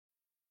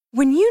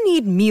When you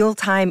need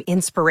mealtime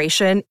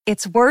inspiration,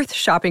 it's worth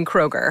shopping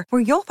Kroger,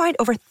 where you'll find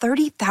over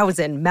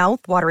 30,000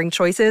 mouth-watering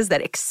choices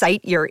that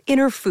excite your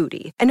inner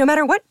foodie. And no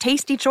matter what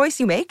tasty choice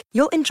you make,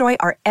 you'll enjoy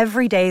our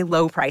everyday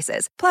low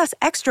prices, plus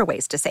extra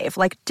ways to save,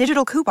 like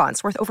digital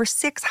coupons worth over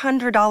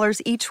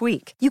 $600 each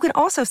week. You can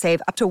also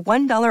save up to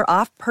 $1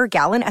 off per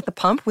gallon at the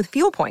pump with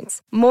fuel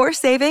points. More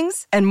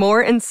savings and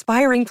more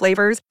inspiring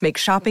flavors make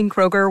shopping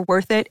Kroger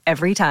worth it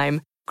every time.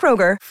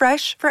 Kroger,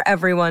 fresh for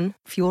everyone.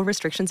 Fuel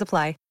restrictions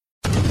apply.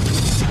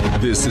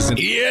 This is an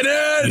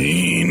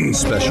ENN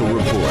special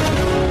report.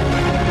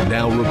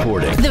 Now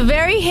reporting. The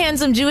very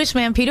handsome Jewish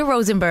man, Peter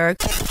Rosenberg.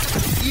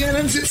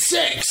 ENN's at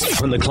 6.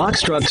 When the clock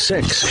struck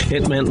 6,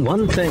 it meant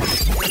one thing.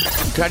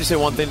 Can I just say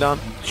one thing, Don?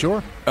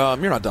 Sure.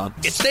 You're not Don.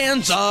 It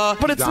stands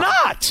up. But it's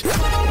not.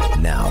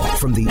 Now,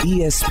 from the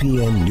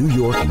ESPN New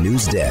York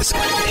news desk,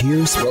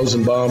 here's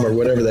Rosenbaum or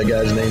whatever that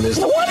guy's name is.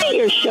 No wonder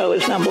your show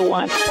is number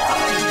one.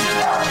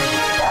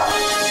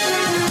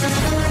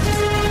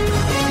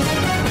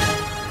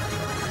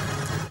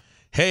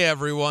 Hey,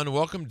 everyone.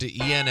 Welcome to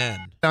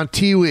ENN. On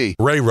Tiwi.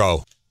 Ray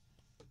Rowe.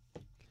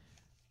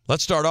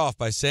 Let's start off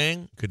by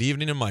saying good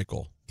evening to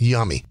Michael.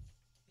 Yummy.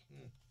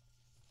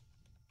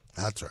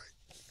 That's right.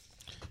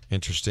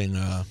 Interesting.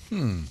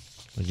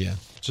 Yeah,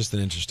 just an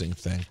interesting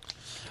thing.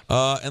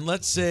 And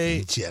let's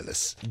say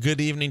jealous.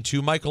 Good evening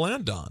to Michael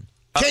and Don.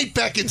 Kate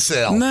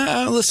Beckinsale.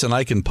 Nah, listen,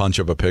 I can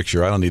punch up a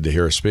picture. I don't need to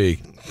hear her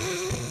speak.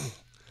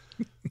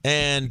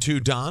 And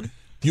to Don.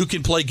 You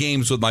can play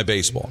games with my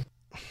baseball.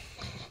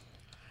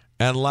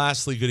 And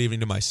lastly, good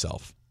evening to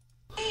myself.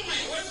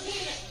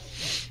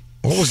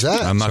 What was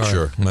that? I'm not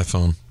sure. My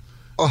phone.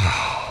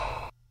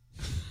 Oh.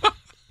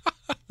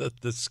 The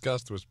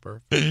disgust was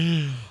perfect.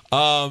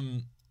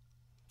 And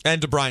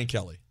to Brian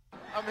Kelly.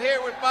 I'm here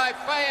with my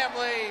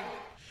family.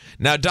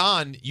 Now,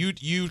 Don,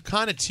 you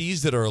kind of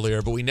teased it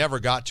earlier, but we never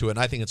got to it, and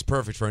I think it's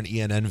perfect for an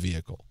ENN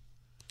vehicle.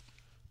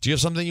 Do you have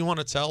something you want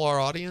to tell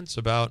our audience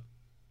about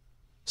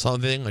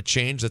something, a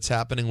change that's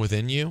happening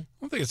within you?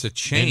 I don't think it's a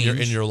change.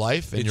 In your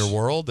life, in your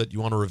world, that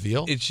you want to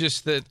reveal? It's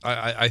just that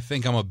I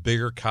think I'm a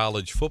bigger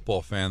college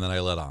football fan than I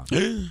let on.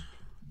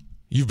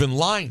 You've been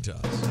lying to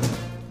us.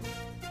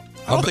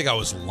 I don't think I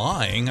was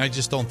lying. I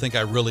just don't think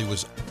I really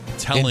was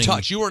telling. In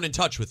touch. You weren't in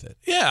touch with it.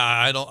 Yeah,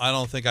 I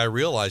don't think I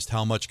realized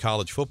how much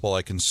college football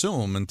I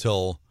consume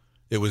until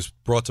it was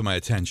brought to my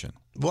attention.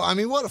 Well, I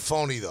mean, what a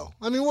phony, though.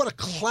 I mean, what a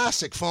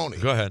classic phony.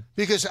 Go ahead.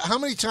 Because how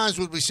many times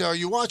would we say, are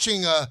you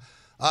watching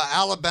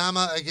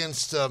Alabama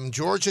against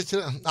Georgia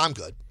today? I'm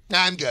good.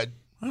 I'm good.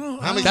 How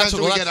many times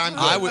do we get I'm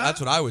good? That's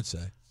what I would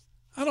say.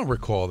 I don't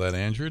recall that,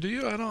 Andrew. Do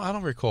you? I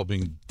don't recall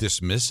being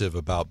dismissive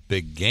about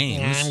big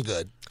games. I'm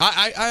good.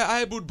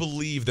 I would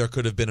believe there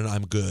could have been an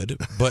I'm good,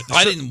 but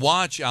I didn't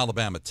watch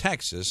Alabama,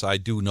 Texas. I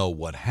do know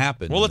what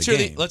happened. Well, let's hear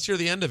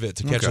the end of it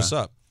to catch us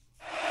up.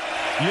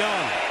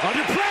 Young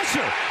under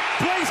pressure,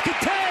 plays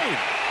contained.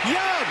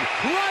 Young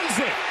runs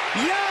it.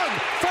 Young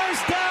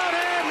first down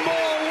and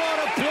more. What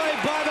a play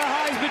by the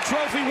Heisman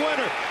Trophy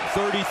winner.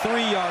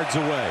 33 yards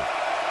away.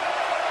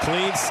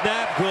 Clean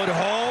snap, good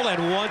hole,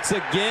 and once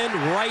again,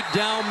 right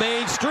down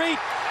Main Street.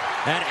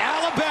 And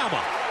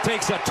Alabama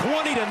takes a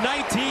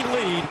 20-19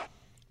 lead.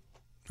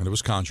 And it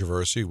was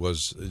controversy.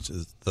 Was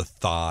the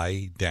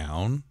thigh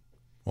down?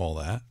 All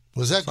that.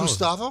 Was that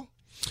Gustavo?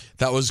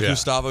 That was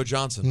Gustavo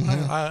Johnson.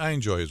 Mm-hmm. I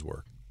enjoy his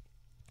work.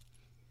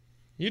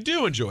 You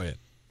do enjoy it.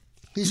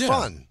 He's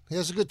fun. He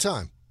has a good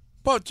time.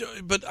 But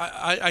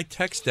I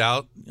text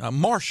out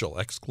Marshall,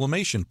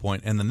 exclamation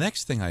point, and the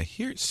next thing I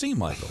see,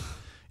 Michael,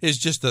 is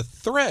just a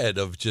thread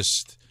of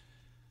just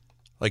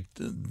like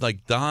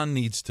Don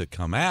needs to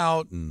come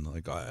out, and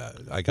like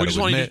I got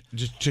to admit,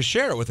 to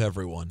share it with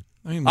everyone.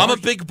 I mean, I'm a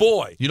big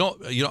boy.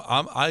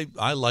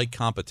 I like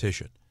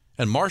competition,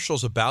 and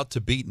Marshall's about to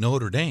beat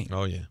Notre Dame.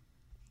 Oh yeah,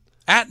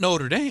 at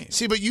Notre Dame.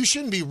 See, but you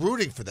shouldn't be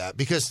rooting for that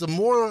because the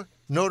more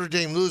Notre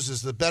Dame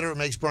loses, the better it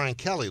makes Brian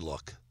Kelly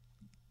look.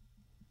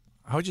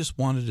 I just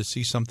wanted to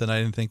see something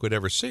I didn't think we'd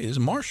ever see. This is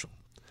Marshall.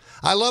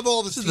 I love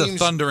all the teams. This is a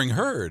thundering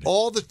herd.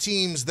 All the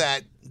teams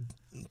that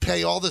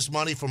pay all this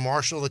money for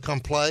Marshall to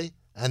come play,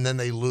 and then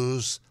they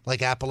lose,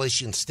 like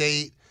Appalachian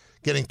State,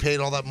 getting paid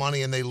all that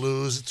money and they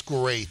lose. It's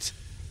great.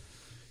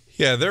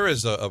 Yeah, there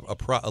is a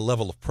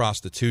level of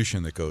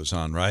prostitution that goes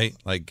on, right?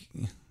 Like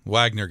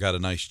Wagner got a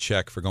nice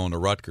check for going to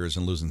Rutgers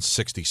and losing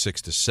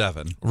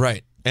 66-7.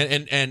 Right,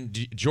 and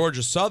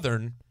Georgia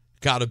Southern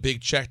got a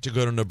big check to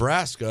go to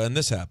Nebraska, and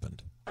this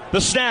happened. The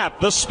snap,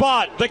 the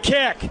spot, the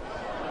kick.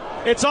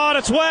 It's on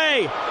its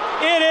way.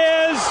 It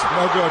is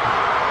no good.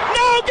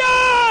 No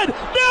good!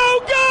 No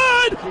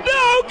good!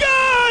 No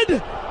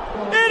good!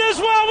 It is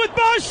well with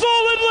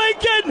Marshall and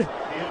Lincoln.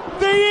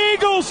 The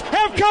Eagles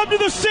have come to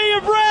the sea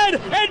of red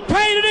and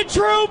painted it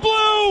true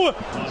blue.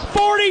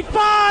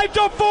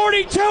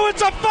 45-42,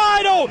 it's a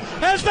final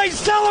as they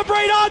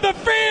celebrate on the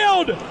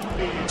field.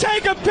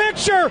 Take a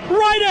picture,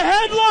 write a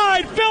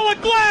headline, fill a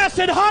glass,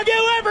 and hug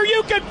whoever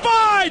you can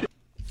find.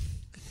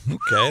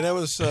 Okay, that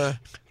was a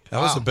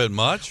bit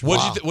much.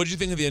 What did you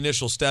think of the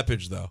initial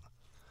steppage, though?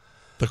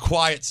 The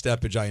quiet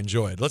steppage I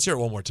enjoyed. Let's hear it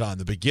one more time.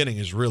 The beginning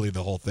is really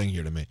the whole thing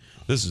here to me.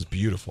 This is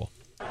beautiful.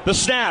 The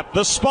snap,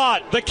 the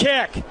spot, the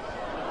kick.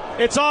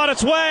 It's on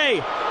its way.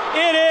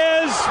 It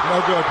is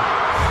No good.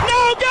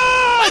 no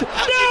good.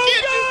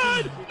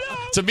 No good.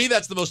 To me,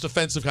 that's the most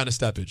offensive kind of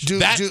steppage.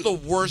 That's the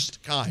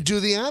worst kind. Do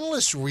the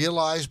analysts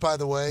realize, by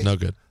the way, No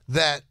good.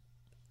 that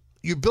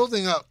you're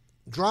building up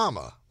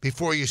drama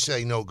before you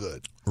say no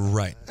good?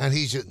 Right. And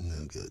he's just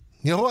no good.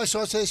 You know who I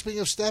saw today, speaking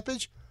of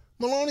steppage?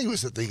 Maloney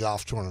was at the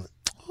golf tournament.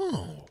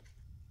 Oh.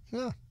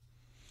 Yeah.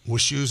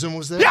 Wischusen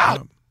was there. Yeah.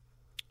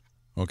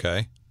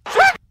 Okay.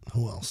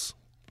 Who else?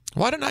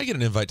 Why didn't I get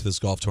an invite to this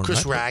golf tournament?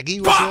 Chris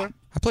Raggy was there.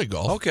 I play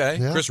golf. Okay.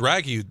 Yeah. Chris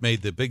Raggy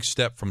made the big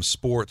step from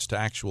sports to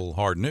actual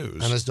hard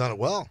news. And has done it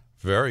well.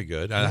 Very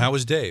good. And how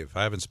was Dave?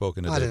 I haven't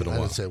spoken to I Dave in a while.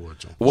 didn't say a word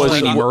to him.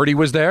 Was Wordy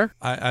was there?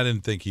 I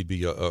didn't think he'd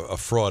be a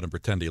fraud and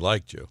pretend he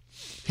liked you.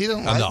 He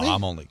didn't like No, me?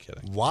 I'm only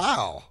kidding.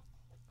 Wow.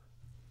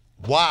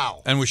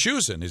 And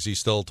Wischusen, is he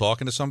still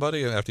talking to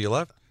somebody after you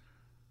left?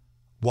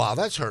 Wow,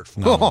 that's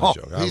hurtful. No, I'm only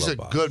joking. I He's love a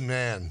Bob. good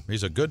man.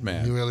 He's a good He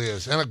man. really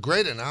is. And a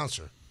great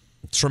announcer.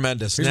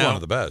 Tremendous. He's Now- one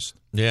of the best.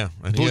 Yeah.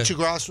 And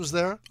Butchergrass was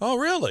there. Oh,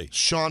 really?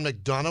 Sean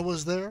McDonough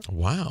was there.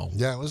 Wow.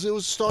 Yeah, it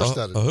was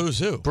star-studded. A who's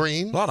who?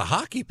 Breen. A lot of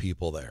hockey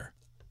people there.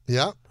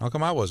 Yeah. How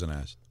come I wasn't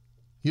asked?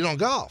 You don't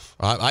golf.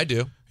 I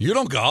do. You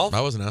don't golf? I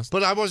wasn't asked.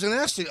 But I wasn't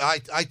asked to.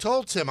 I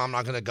told Tim I'm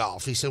not going to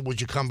golf. He said,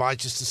 would you come by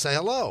just to say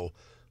hello?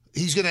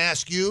 He's going to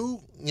ask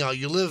you,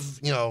 you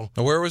live, Now,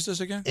 where was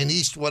this again? in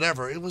East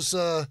whatever. It was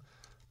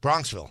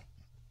Bronxville.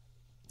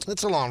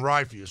 It's a long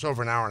ride for you. It's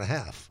over an hour and a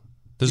half.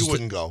 You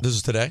wouldn't go. This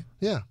is today?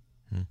 Yeah.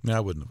 Yeah,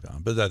 I wouldn't have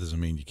gone. But that doesn't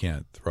mean you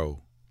can't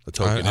throw a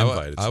token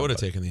invite. I would have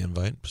taken the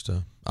invite.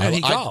 And I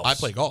golfs.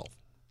 play golf.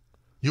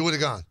 You would have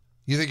gone.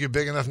 You think you're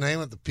big enough name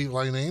that the people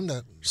I named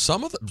that?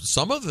 Some of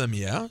them,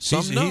 yeah.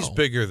 Some no. He's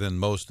bigger than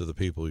most of the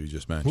people you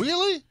just mentioned.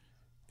 Really?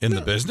 In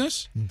the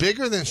business?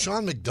 Bigger than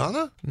Sean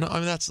McDonough? No, I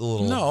mean that's a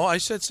little. No, I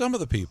said some of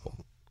the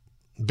people.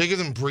 Bigger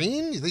than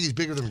Breen? You think he's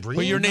bigger than Breen?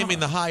 Well, you're naming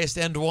the highest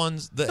end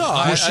ones.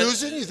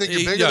 Wischusen? You think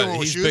you're bigger than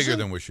Wischusen? He's bigger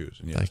than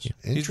Wischusen, yes. Thank you.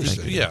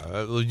 Interesting.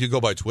 You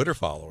go by Twitter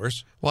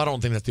followers. Well, I don't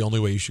think that's the only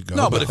way you should go.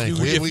 No, but thank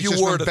you. if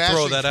you were to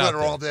throw that out Twitter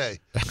there. all day.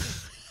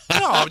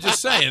 No, I'm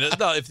just saying.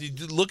 No, if you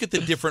look at the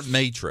different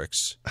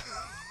matrix.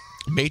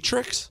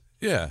 Matrix?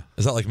 Yeah.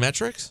 Is that like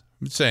metrics?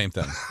 Same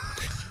thing.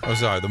 Oh,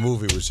 sorry. The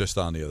movie was just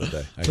on the other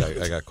day.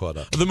 I got caught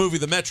up. The movie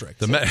The Metrics.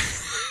 The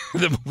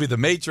movie The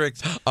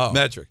Matrix. Oh.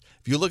 Metric.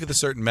 If you look at the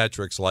certain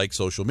metrics like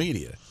social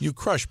media, you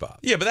crush Bob.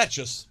 Yeah, but that's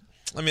just.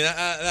 I mean,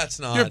 that's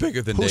not. You're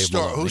bigger than Dave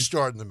Maloney. Who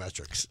starred in the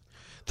Metrics?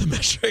 The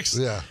Metrics.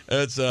 Yeah.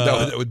 It's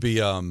no, that would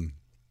be. I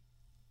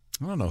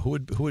don't know who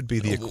would be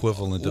the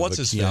equivalent of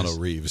Keanu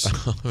Reeves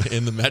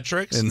in the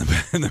Metrics. Would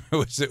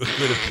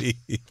it be?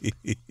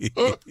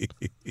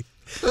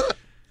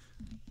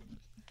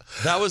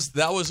 That was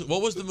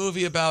what was the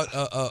movie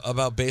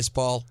about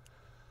baseball?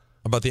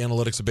 About the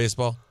analytics of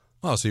baseball?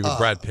 Oh, so you were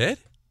Brad Pitt?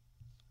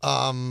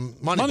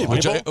 Moneyball.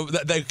 Which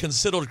they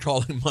considered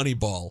calling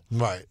Moneyball.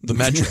 Right. The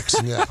Metrics.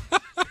 Yeah.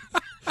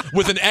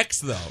 With an X,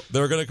 though. They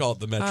were going to call it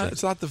the Metrics.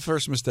 It's not the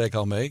first mistake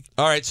I'll make.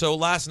 All right, so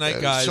last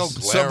night, guys. So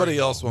somebody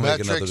else will make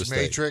another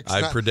mistake. Matrix,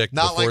 I predict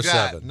not before like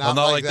that. 7. Not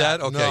not like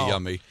that. Okay, No.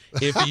 yummy.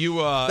 If you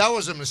that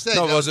was a mistake.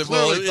 No, that was it?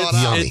 Well, clearly thought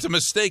out. it's a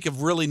mistake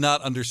of really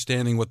not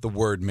understanding what the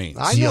word means.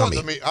 I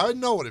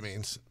know what it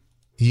means.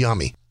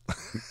 Yummy.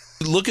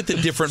 Look at the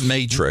different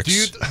matrix. Do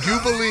you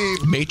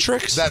believe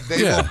Matrix that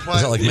they will play?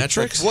 Is that like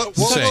Metrics? What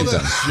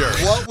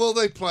will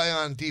they play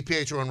on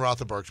DiPietro and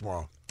Rothenberg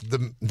tomorrow?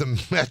 The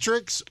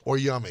Metrics or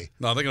Yummy?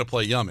 No, they're going to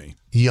play Yummy.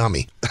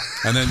 Yummy.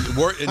 And then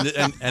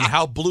and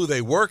how blue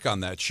they work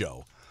on that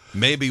show.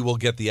 Maybe we'll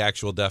get the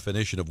actual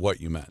definition of what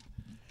you meant.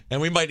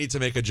 And we might need to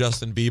make a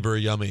Justin Bieber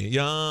yummy.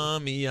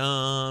 Yummy,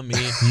 yummy.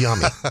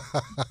 Yummy.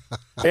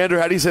 Andrew,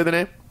 how do you say the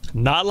name?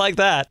 Not like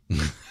that.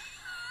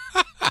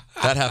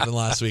 That happened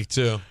last week,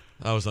 too.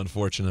 That was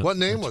unfortunate. What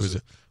name was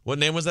it? What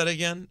name was that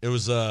again? It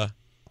was an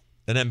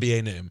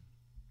NBA name.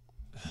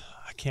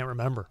 I can't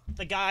remember.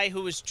 The guy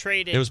who was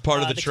traded. It was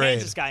part of the trade.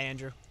 Kansas guy,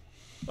 Andrew.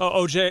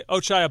 Oh, Ochai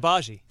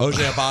Abaji.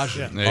 Ochai Abaji.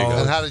 Yeah. There you go.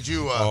 And how did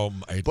you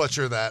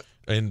butcher that?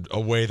 In a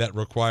way that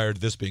required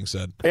this being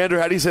said. Andrew,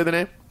 how do you say the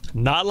name?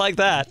 Not like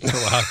that.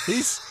 Wow.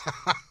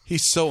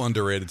 He's so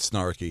underrated,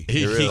 snarky.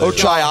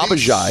 Ochai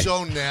Abaji. He's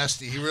so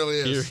nasty. He really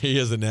is. He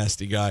is a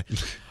nasty guy.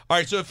 All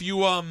right, so if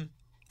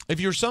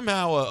you're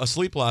somehow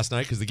asleep last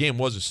night because the game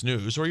was a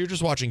snooze, or you're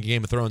just watching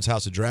Game of Thrones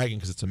House of Dragon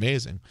because it's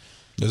amazing.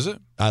 Is it?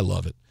 I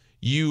love it.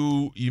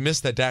 You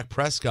missed that Dak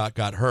Prescott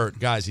got hurt.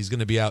 Guys, he's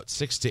going to be out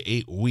 6 to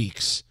 8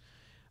 weeks.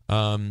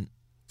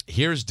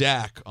 Here's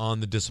Dak on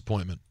the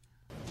disappointment.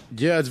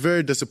 Yeah, it's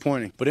very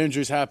disappointing, but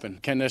injuries happen.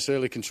 Can't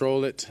necessarily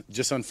control it.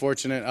 Just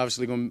unfortunate.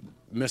 Obviously going to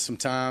miss some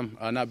time,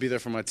 not be there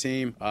for my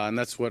team, and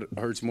that's what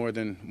hurts more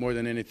than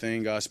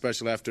anything,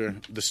 especially after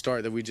the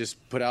start that we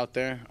just put out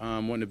there,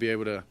 wanting to be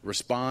able to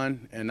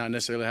respond and not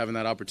necessarily having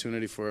that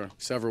opportunity for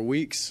several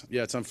weeks.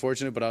 Yeah, it's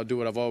unfortunate, but I'll do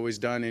what I've always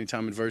done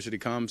anytime adversity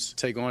comes.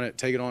 Take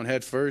it on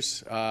head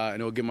first, and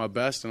it'll give my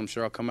best, and I'm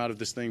sure I'll come out of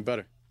this thing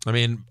better. I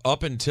mean,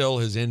 up until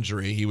his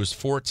injury, he was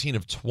 14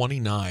 of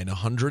 29,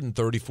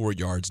 134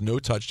 yards, no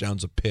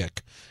touchdowns, a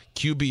pick,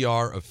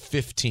 QBR of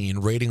 15,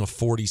 rating of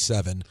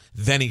 47.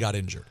 Then he got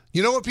injured.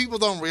 You know what people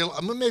don't realize?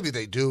 I mean, maybe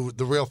they do,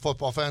 the real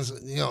football fans.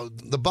 You know,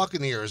 the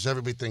Buccaneers,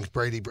 everybody thinks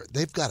Brady.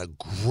 They've got a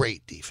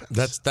great defense.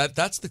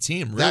 That's the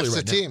team, really, That's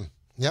right the team.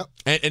 Yep.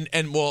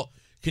 And well,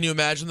 can you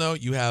imagine, though?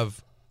 You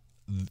have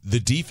the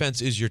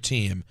defense is your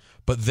team,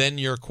 but then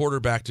your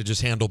quarterback to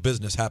just handle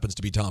business happens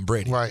to be Tom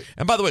Brady. Right.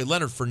 And by the way,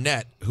 Leonard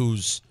Fournette,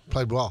 who's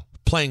played well,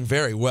 playing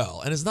very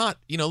well, and is not,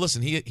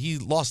 listen, he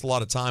lost a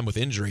lot of time with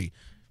injury.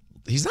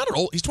 He's not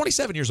old. He's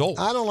 27 years old.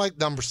 I don't like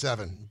number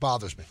 7. It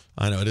bothers me.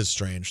 I know, it is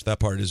strange. That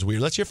part is weird.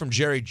 Let's hear from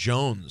Jerry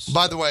Jones.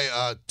 By the way,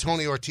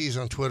 Tony Ortiz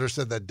on Twitter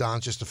said that Don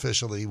just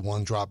officially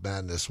won Drop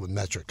Madness with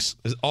metrics.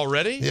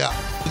 Already? Yeah.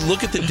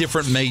 Look at the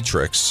different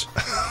matrix.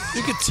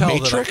 You could tell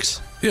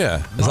Matrix?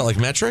 Yeah. Is that like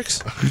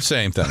metrics?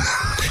 Same thing.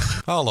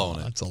 I'll own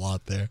it. That's a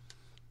lot there.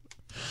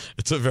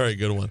 It's a very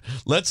good one.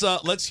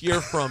 Let's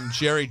hear from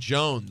Jerry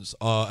Jones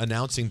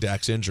announcing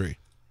Dak's injury.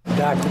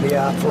 Dak will be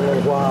out for a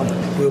little while.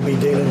 We'll be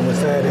dealing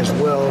with that as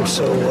well.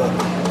 So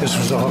this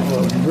was a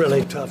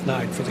really tough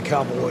night for the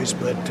Cowboys,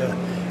 but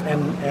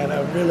and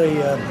a really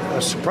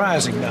a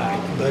surprising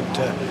night. But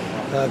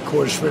of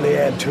course, really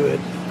add to it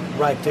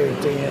right there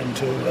at the end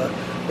to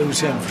lose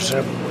him for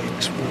several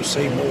weeks. We'll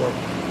see more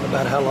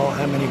about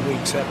how many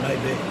weeks that may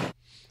be.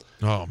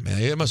 Oh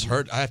man, it must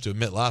hurt. I have to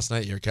admit, last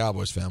night you're a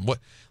Cowboys fan. What?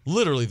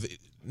 Literally,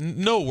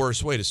 no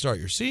worse way to start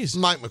your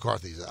season. Mike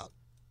McCarthy's out.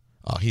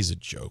 Oh, he's a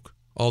joke.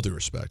 All due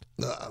respect.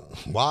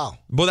 Wow.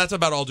 Well, that's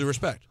about all due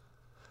respect.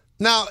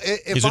 Now,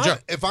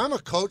 if I'm a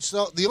coach,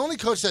 though, the only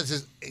coach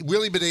that's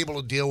really been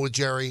able to deal with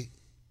Jerry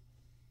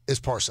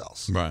is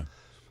Parcells. Right.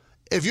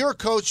 If you're a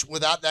coach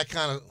without that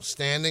kind of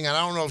standing, and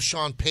I don't know if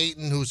Sean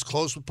Payton, who's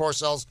close with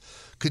Parcells,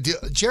 could deal.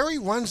 Jerry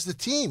runs the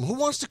team. Who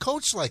wants to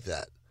coach like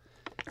that?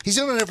 He's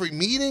in on every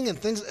meeting and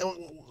things.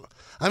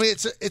 I mean,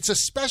 it's a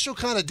special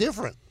kind of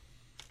different.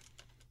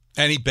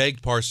 And he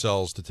begged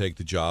Parcells to take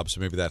the job, so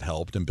maybe that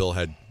helped. And Bill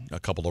had a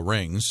couple of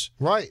rings.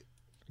 Right.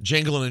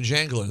 Jangling and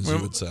jangling, as you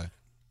would say.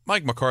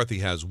 Mike McCarthy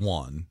has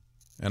one.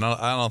 And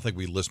I don't think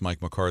we list Mike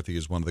McCarthy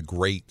as one of the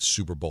great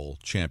Super Bowl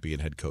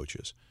champion head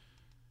coaches.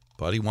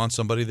 But he wants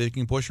somebody that he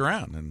can push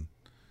around. And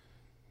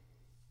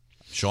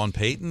Sean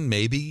Payton,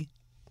 maybe,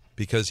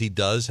 because he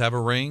does have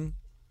a ring.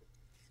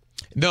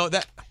 No,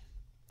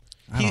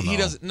 he know.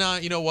 doesn't. Nah,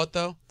 you know what,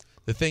 though?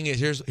 The thing is,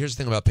 here's the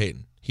thing about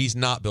Payton. He's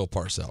not Bill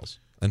Parcells.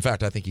 In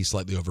fact, I think he's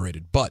slightly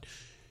overrated. But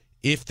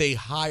if they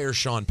hire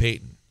Sean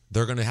Payton,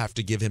 they're going to have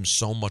to give him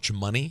so much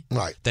money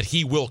that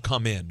he will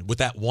come in with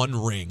that one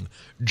ring,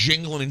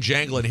 jingling and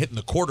jangling, hitting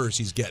the quarters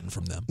he's getting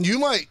from them. You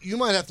might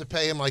have to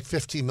pay him like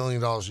 $15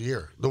 million a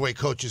year, the way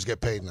coaches get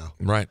paid now.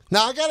 Right.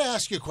 Now, I got to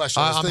ask you a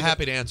question. I'm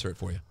happy to answer it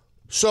for you.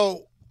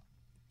 So,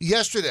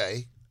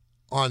 yesterday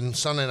on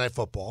Sunday Night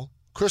Football,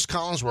 Chris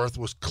Collinsworth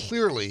was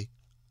clearly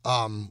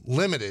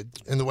limited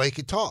in the way he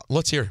could talk.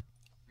 Let's hear.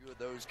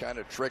 Those kind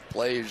of trick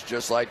plays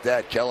just like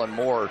that. Kellen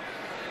Moore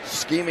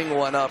scheming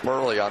one up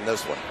early on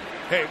this one.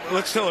 Hey,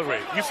 let's celebrate.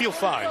 You feel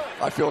fine.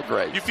 I feel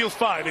great. You feel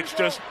fine. It's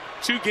just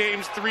 2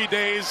 games, 3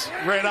 days,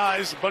 red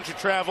eyes, a bunch of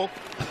travel.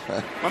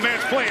 My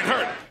man's playing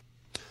hurt.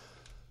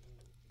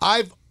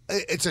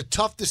 It's a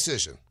tough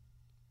decision.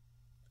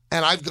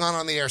 And I've gone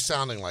on the air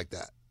sounding like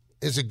that.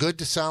 Is it good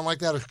to sound like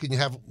that, or can you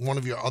have one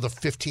of your other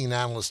 15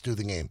 analysts do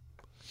the game?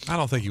 I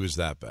don't think he was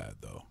that bad,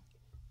 though.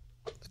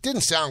 It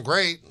didn't sound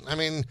great. I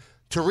mean,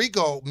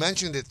 Tirico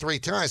mentioned it 3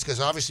 times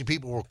because obviously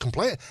people were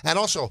complaining. And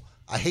also,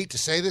 I hate to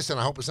say this, and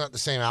I hope it's not the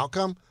same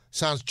outcome,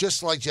 sounds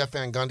just like Jeff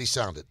Van Gundy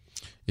sounded.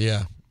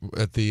 Yeah,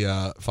 at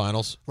the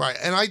finals. Right,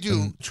 and I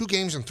do 2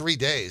 games in 3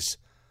 days.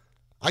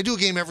 I do a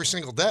game every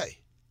single day.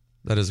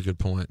 That is a good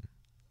point.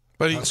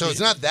 But so it's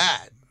not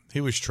that.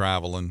 He was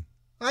traveling.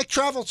 I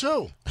travel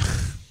too.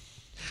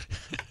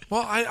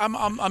 Well,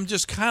 I'm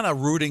just kind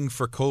of rooting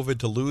for COVID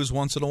to lose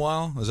once in a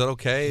while. Is that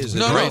okay? Is it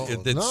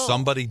great that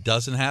somebody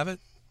doesn't have it?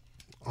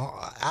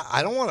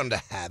 I don't want him to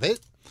have it.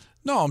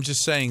 No, I'm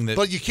just saying that.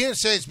 But you can't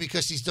say it's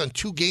because he's done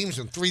 2 games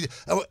in 3.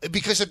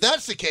 Because if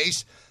that's the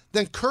case,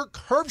 then Kirk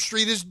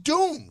Herbstreit is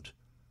doomed.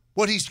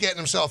 What he's getting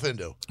himself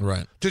into.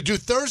 Right. To do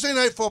Thursday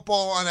Night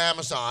Football on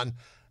Amazon,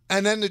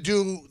 and then to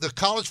do the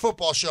college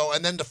football show,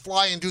 and then to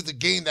fly and do the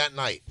game that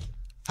night.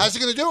 How's he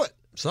going to do it?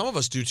 Some of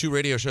us do 2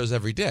 radio shows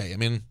every day. I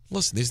mean,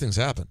 listen, these things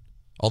happen.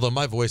 Although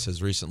my voice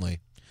has recently,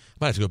 I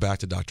might have to go back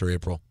to Dr.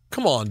 April.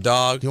 Come on,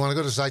 dog. You want to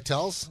go to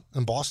Zeitel's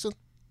in Boston?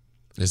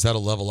 Is that a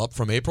level up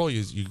from April?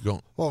 You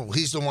go. Well,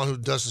 he's the one who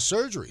does the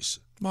surgeries.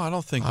 Well, I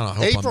don't think.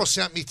 April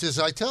sent me to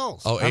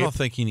Zeitel's. Oh, I don't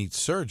think he needs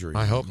surgery.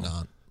 I hope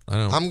not. I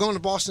don't. I'm going to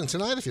Boston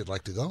tonight if you'd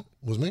like to go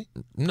with me.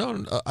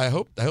 No, I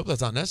hope that's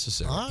not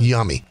necessary. Right.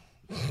 Yummy.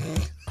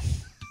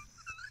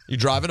 You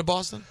driving to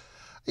Boston?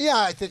 Yeah,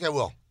 I think I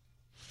will.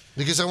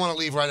 Because I want to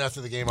leave right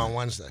after the game on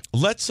Wednesday.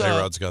 Let's.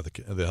 A-Rod's got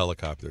the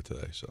helicopter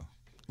today, so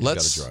he's got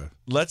to drive.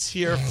 Let's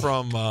hear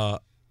from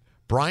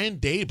Brian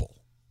Dable,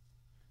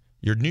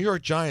 your New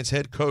York Giants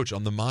head coach,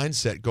 on the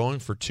mindset going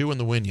for 2 in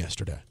the win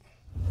yesterday.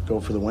 Go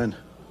for the win.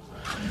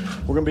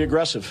 we're going to be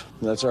aggressive.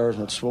 That's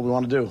what we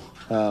want to do.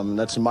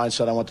 That's the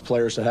mindset I want the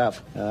players to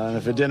have. And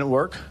if it didn't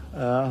work,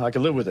 I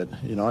could live with it.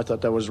 I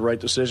thought that was the right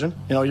decision.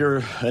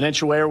 You're an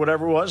inch away or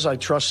whatever it was. I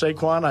trust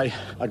Saquon.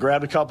 I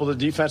grabbed a couple of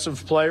the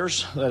defensive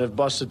players that have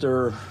busted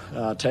their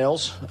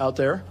tails out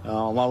there,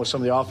 along with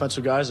some of the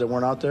offensive guys that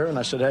weren't out there. And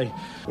I said, hey,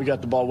 we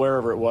got the ball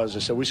wherever it was. They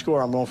said, we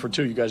score, I'm going for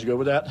 2. You guys good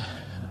with that?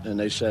 And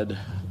they said,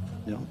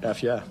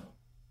 F yeah.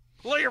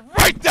 Lay it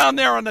right down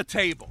there on the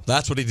table.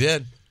 That's what he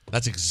did.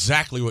 That's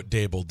exactly what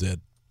Dable did.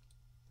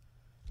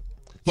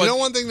 But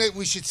one thing that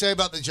we should say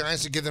about the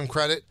Giants to give them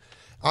credit,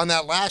 on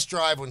that last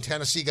drive when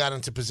Tennessee got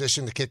into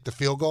position to kick the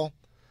field goal,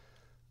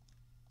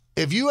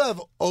 if you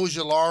have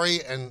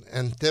Ojulari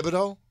and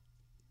Thibodeau,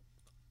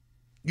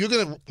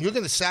 you're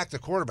gonna sack the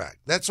quarterback.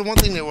 That's the one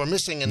thing they were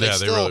missing, and they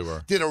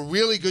still did a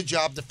really good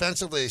job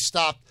defensively. They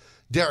stopped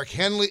Derrick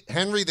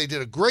Henry. They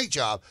did a great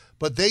job,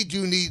 but they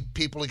do need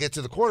people to get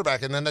to the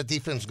quarterback, and then that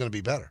defense is going to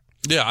be better.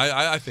 Yeah,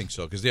 I think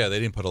so because they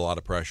didn't put a lot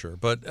of pressure,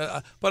 but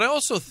I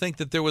also think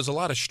that there was a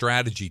lot of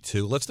strategy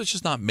too. Let's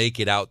just not make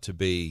it out to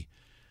be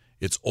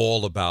it's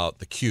all about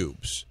the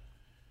cubes.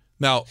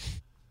 Now,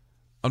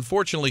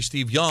 unfortunately,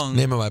 Steve Young,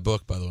 name of my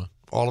book, by the way,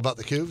 all about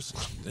the cubes.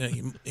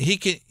 He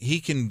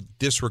can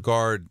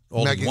disregard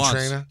all Megan he wants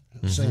Trainor,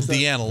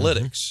 the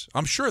analytics.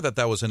 I'm sure that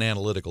was an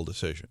analytical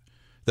decision.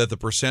 That the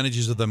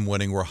percentages of them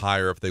winning were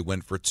higher if they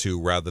went for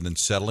 2 rather than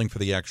settling for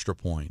the extra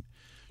point,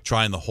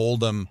 trying to hold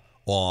them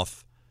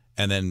off,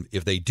 and then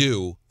if they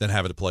do, then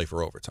having to play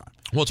for overtime.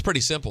 Well, it's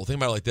pretty simple. Think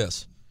about it like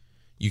this.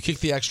 You kick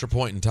the extra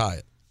point and tie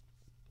it.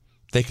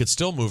 They could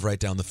still move right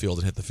down the field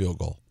and hit the field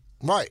goal.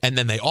 Right. And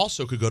then they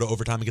also could go to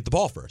overtime and get the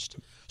ball first.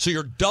 So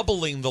you're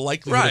doubling the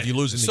likelihood of you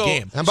losing the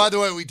game. And by the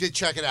way, we did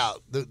check it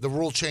out. The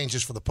rule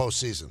changes for the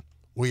postseason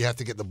where you have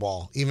to get the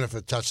ball, even if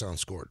a touchdown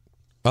scored.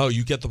 Oh,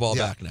 you get the ball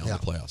back now in the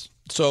playoffs.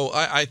 So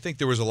I think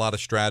there was a lot of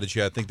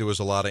strategy. I think there was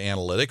a lot of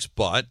analytics,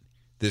 but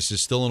this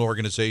is still an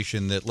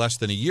organization that less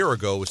than a year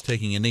ago was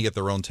taking a knee at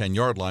their own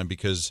 10-yard line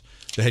because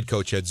the head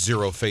coach had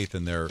zero faith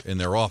in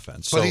their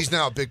offense. But he's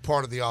now a big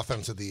part of the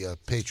offense of the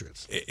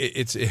Patriots.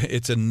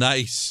 It's a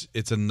nice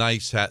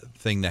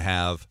thing to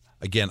have.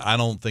 Again, I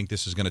don't think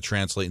this is going to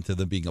translate into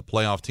them being a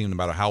playoff team no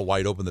matter how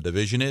wide open the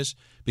division is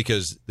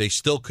because they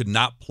still could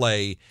not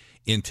play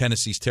in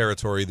Tennessee's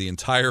territory the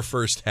entire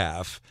first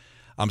half.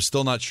 I'm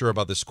still not sure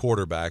about this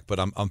quarterback, but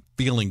I'm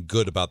feeling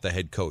good about the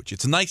head coach.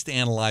 It's nice to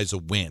analyze a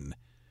win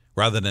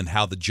rather than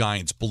how the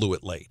Giants blew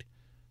it late.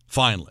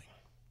 Finally.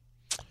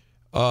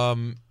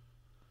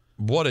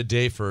 What a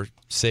day for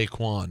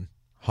Saquon.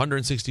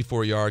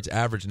 164 yards,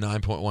 average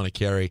 9.1 a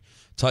carry,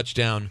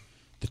 touchdown,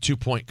 the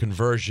 2-point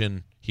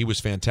conversion. He was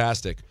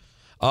fantastic.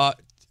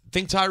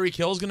 Think Tyreek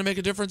Hill is going to make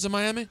a difference in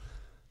Miami?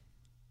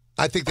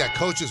 I think that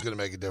coach is going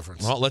to make a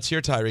difference. Well, let's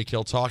hear Tyreek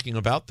Hill talking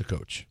about the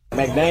coach.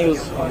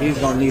 McDaniels, he's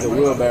going to need a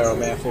wheelbarrow,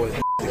 man, for his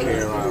to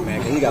carry around,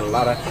 man. He got a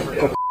lot of,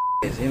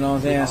 you know what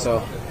I'm saying? So,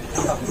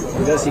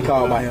 what does he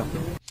call by him?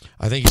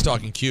 I think he's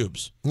talking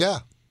cubes. Yeah.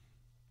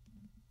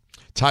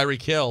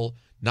 Tyreek Hill,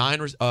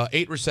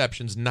 8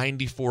 receptions,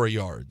 94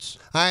 yards.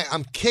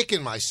 I'm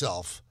kicking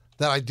myself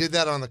that I did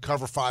that on the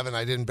Cover 5 and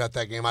I didn't bet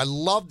that game. I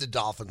loved the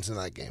Dolphins in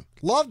that game.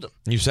 Loved them.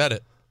 You said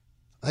it.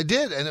 I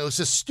did, and it was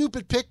a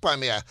stupid pick by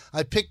me.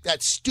 I picked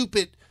that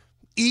stupid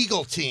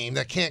Eagle team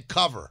that can't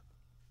cover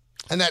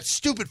and that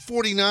stupid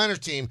 49er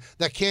team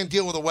that can't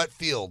deal with a wet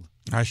field.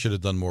 I should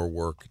have done more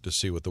work to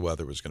see what the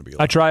weather was going to be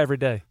like. I try every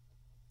day.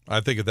 I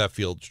think if that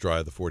field's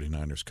dry, the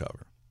 49ers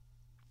cover.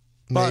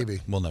 Maybe.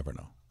 But we'll never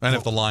know. And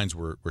if the lines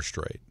were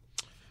straight.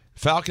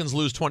 Falcons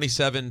lose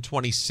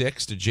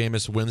 27-26 to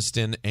Jameis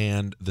Winston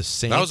and the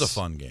Saints. That was a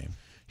fun game.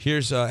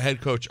 Here's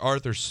head coach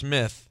Arthur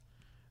Smith,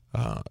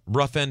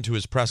 rough end to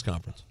his press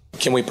conference.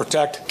 Can we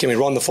protect? Can we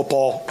run the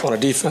football on a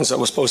defense that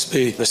was supposed to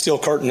be the steel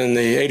curtain in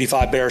the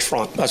 85 Bears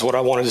front? That's what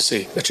I wanted to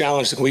see. The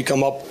challenge is, can we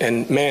come up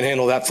and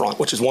manhandle that front,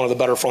 which is one of the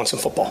better fronts in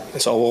football?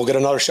 And so we'll get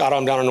another shot at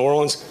them down in New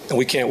Orleans, and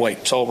we can't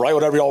wait. So write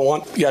whatever y'all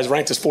want. You guys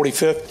ranked us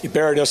 45th. You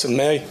buried us in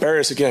May. Bury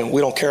us again.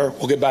 We don't care.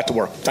 We'll get back to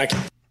work. Thank you.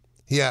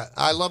 Yeah,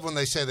 I love when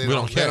they say they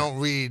don't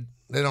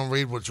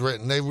read what's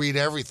written. They read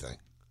everything.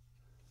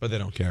 But they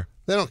don't care.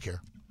 They don't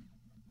care.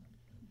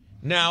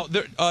 Now,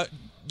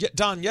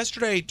 Don,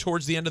 yesterday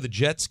towards the end of the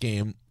Jets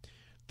game,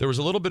 there was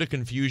a little bit of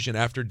confusion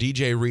after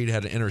DJ Reed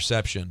had an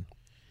interception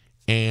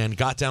and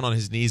got down on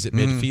his knees at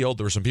midfield.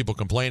 There were some people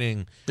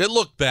complaining. It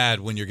looked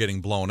bad when you're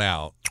getting blown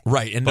out.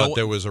 Right. But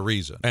there was a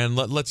reason. And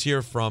let's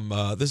hear from,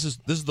 this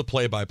is the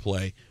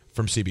play-by-play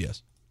from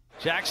CBS.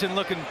 Jackson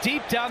looking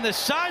deep down the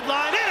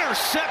sideline,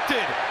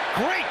 intercepted.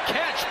 Great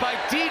catch by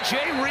DJ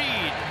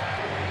Reed.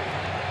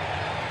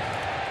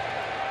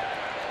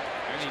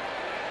 And he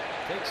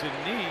takes a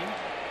knee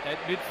at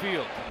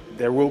midfield.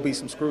 There will be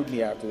some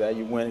scrutiny after that.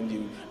 You went and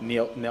you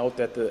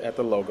knelt at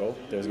the logo.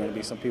 There's going to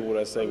be some people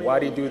that say, "Why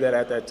do you do that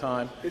at that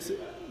time?" Is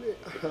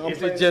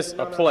it just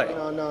a play?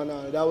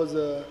 No. That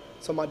was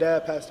so my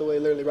dad passed away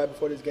literally right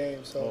before this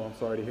game. So I'm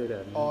sorry to hear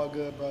that, man. All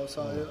good, bro.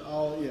 So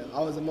I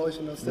was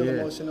emotional, still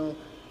emotional.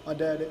 My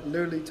dad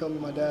literally told me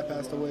my dad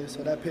passed away,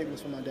 so that pick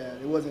was for my dad.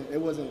 It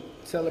wasn't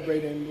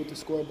celebrating with the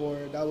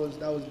scoreboard. That was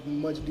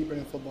much deeper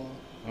than football.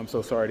 I'm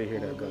so sorry to hear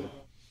that, brother.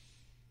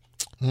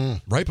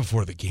 Right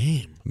before the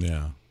game.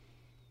 Yeah.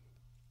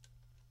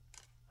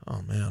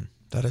 Oh, man.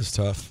 That is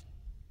tough.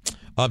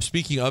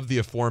 Speaking of the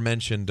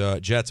aforementioned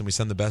Jets, and we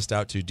send the best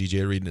out to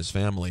DJ Reed and his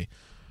family,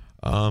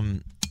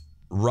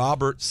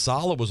 Robert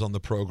Saleh was on the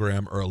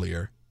program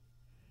earlier,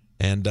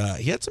 and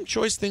he had some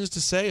choice things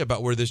to say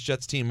about where this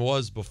Jets team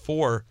was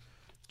before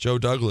Joe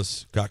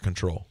Douglas got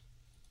control.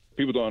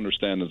 People don't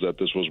understand is that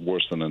this was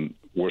worse than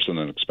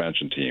an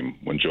expansion team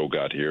when Joe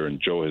got here,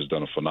 and Joe has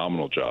done a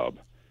phenomenal job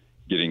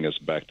getting us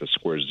back to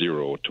square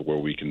zero to where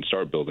we can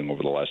start building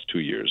over the last 2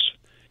 years.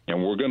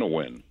 And we're going to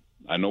win.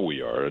 I know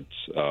we are.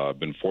 It's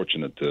been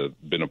fortunate to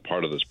have been a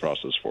part of this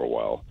process for a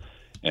while.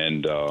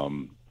 And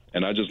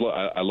I just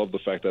I love the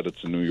fact that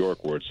it's in New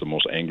York where it's the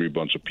most angry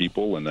bunch of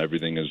people and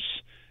everything is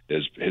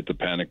hit the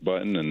panic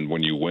button. And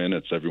when you win,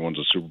 it's everyone's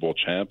a Super Bowl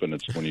champ. And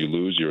it's when you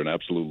lose, you're an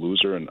absolute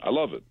loser. And I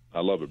love it. I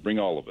love it. Bring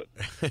all of it.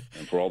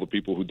 And for all the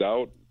people who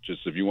doubt,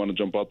 just if you want to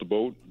jump out the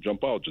boat,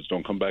 jump out. Just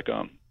don't come back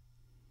on.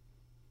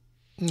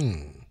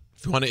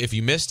 If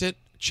you missed it,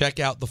 check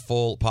out the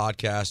full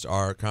podcast,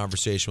 our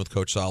conversation with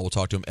Coach Saleh. We'll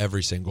talk to him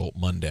every single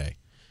Monday.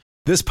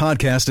 This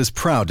podcast is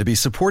proud to be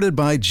supported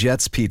by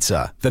Jets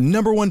Pizza, the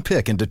 #1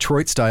 pick in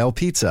Detroit-style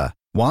pizza.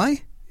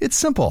 Why? It's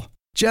simple.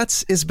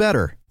 Jets is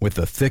better. With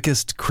the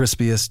thickest,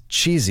 crispiest,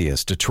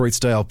 cheesiest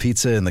Detroit-style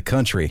pizza in the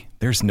country,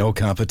 there's no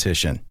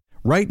competition.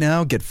 Right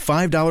now, get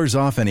 $5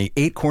 off any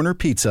 8-corner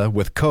pizza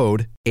with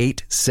code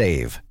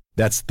 8SAVE.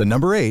 That's the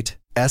number 8,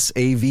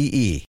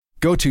 SAVE.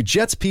 Go to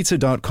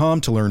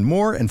jetspizza.com to learn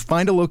more and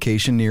find a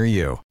location near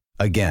you.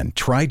 Again,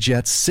 try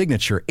Jet's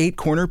signature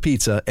 8-corner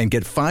pizza and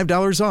get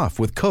 $5 off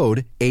with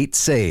code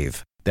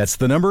 8SAVE. That's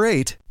the number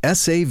 8,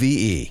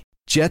 SAVE.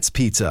 Jet's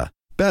Pizza.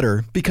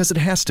 Better because it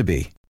has to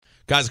be.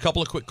 Guys, a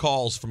couple of quick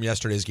calls from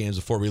yesterday's games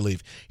before we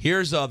leave.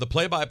 Here's the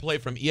play-by-play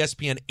from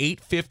ESPN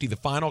 850, the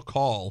final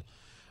call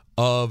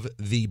of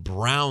the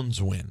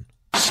Browns win.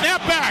 Snap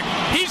back.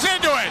 He's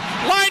into it.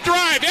 Line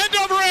drive. End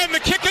over end. The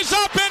kick is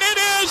up, and it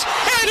is.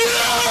 It is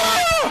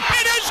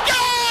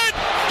good.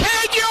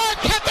 Ken York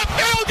hit the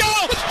field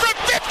goal from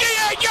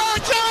 58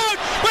 yards out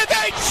with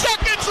 8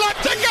 seconds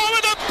left to go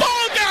in the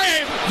ball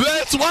game.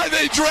 That's why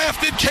they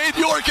drafted Cade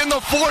York in the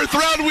 4th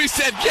round. We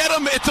said, get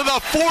him to the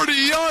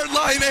 40-yard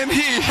line, and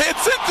he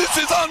hits it. This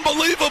is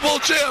unbelievable,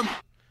 Jim.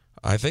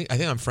 I think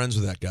I'm friends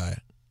with that guy.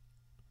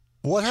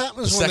 What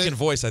happens the when second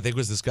voice, I think,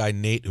 was this guy,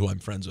 Nate, who I'm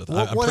friends with.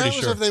 I'm what pretty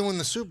happens sure. if they win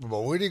the Super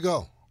Bowl? Where do you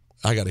go?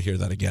 I got to hear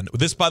that again.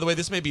 This, by the way,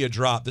 this may be a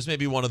drop. This may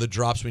be one of the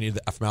drops we need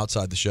from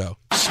outside the show.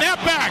 Snap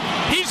back.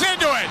 He's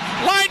into it.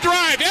 Line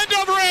drive. End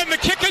over end. The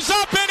kick is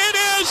up, and it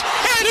is.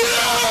 It is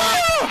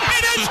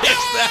good.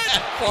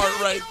 That part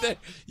right there.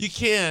 You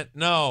can't.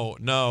 No.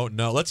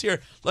 Let's hear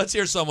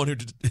someone who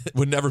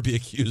would never be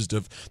accused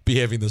of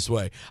behaving this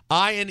way.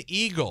 Ian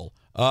Eagle.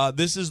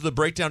 This is the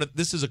breakdown.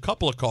 This is a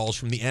couple of calls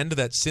from the end of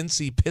that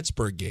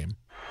Cincy-Pittsburgh game.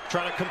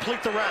 Trying to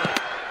complete the round.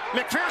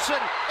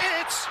 McPherson,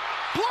 it's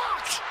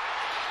blocked!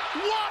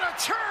 What a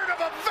turn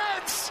of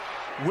events!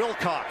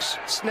 Wilcox,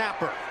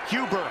 snapper,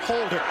 Huber,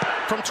 holder,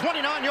 from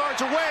 29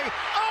 yards away.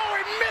 Oh,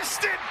 he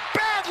missed it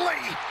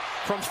badly!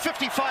 From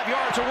 55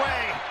 yards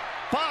away,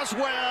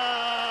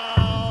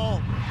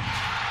 Boswell!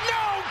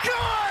 No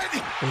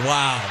good!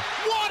 Wow.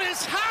 What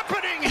is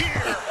happening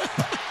here?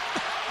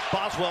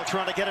 Boswell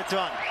trying to get it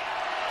done.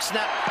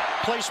 Snap,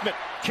 placement,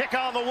 kick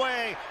on the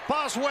way.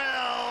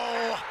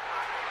 Boswell!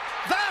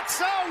 That's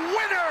a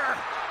winner!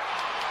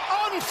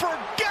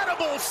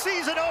 Unforgettable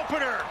season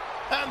opener!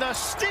 And the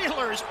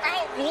Steelers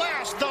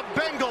outlast the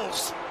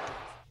Bengals.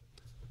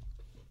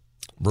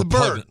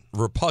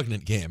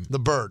 Repugnant game. The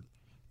Bird.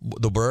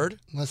 The Bird?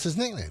 That's his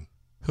nickname.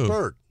 Who?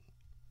 Bird.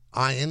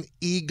 Ian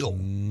Eagle.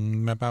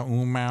 People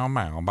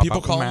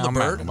call him the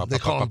Bird? They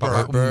call him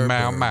Bird.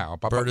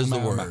 Bird is the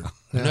word.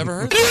 You've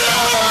never heard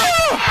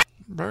that?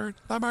 Bird,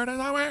 the bird is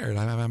the word.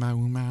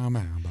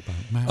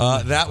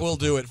 That will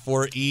do it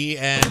for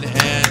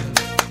ENN.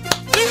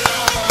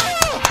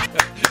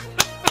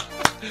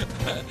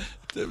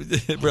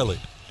 Really,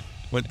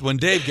 when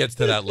Dave gets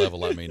to that level,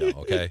 let me know,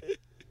 okay?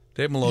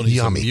 Dave Maloney's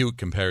a mute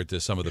compared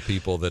to some of the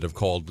people that have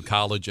called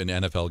college and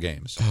NFL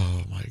games.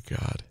 Oh my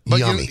God!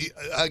 But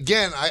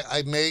again,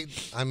 I made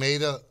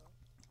a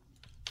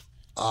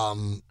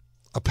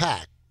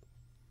pact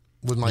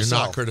with myself. You're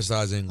not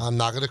criticizing. I'm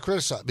not going to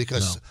criticize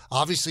because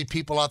obviously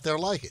people out there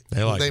like it.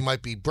 They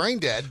might be brain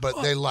dead,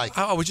 but they like it.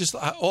 I would just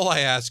all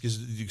I ask is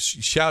you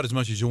shout as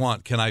much as you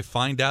want. Can I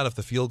find out if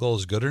the field goal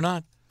is good or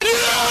not?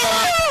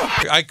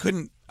 I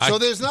couldn't. So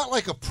there's not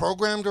like a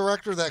program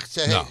director that could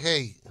say,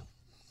 hey,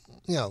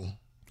 you know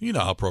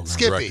how program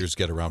Skippy. directors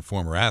get around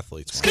former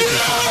athletes. Can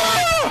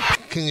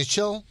you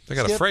chill? They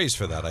got a phrase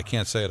for that. I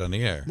can't say it on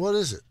the air. What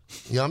is it?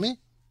 Yummy?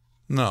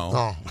 No.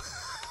 Oh.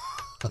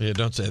 Yeah,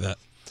 don't say that.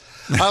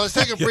 Let's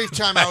take a brief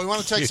time out. We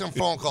want to take some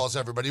phone calls,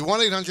 everybody.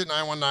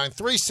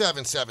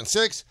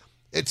 1-800-919-3776.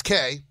 It's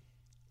Kay,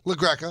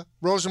 LaGreca,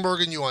 Rosenberg,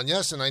 and you on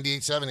Yes and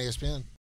 98.7 ESPN.